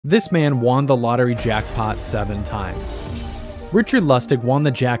This man won the lottery jackpot 7 times. Richard Lustig won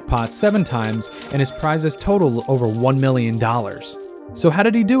the jackpot 7 times and his prizes total over $1 million. So how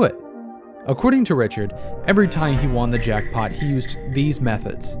did he do it? According to Richard, every time he won the jackpot he used these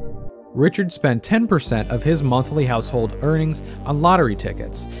methods. Richard spent 10% of his monthly household earnings on lottery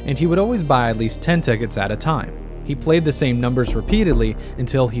tickets, and he would always buy at least 10 tickets at a time. He played the same numbers repeatedly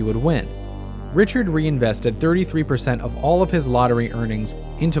until he would win. Richard reinvested 33% of all of his lottery earnings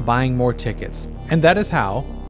into buying more tickets, and that is how,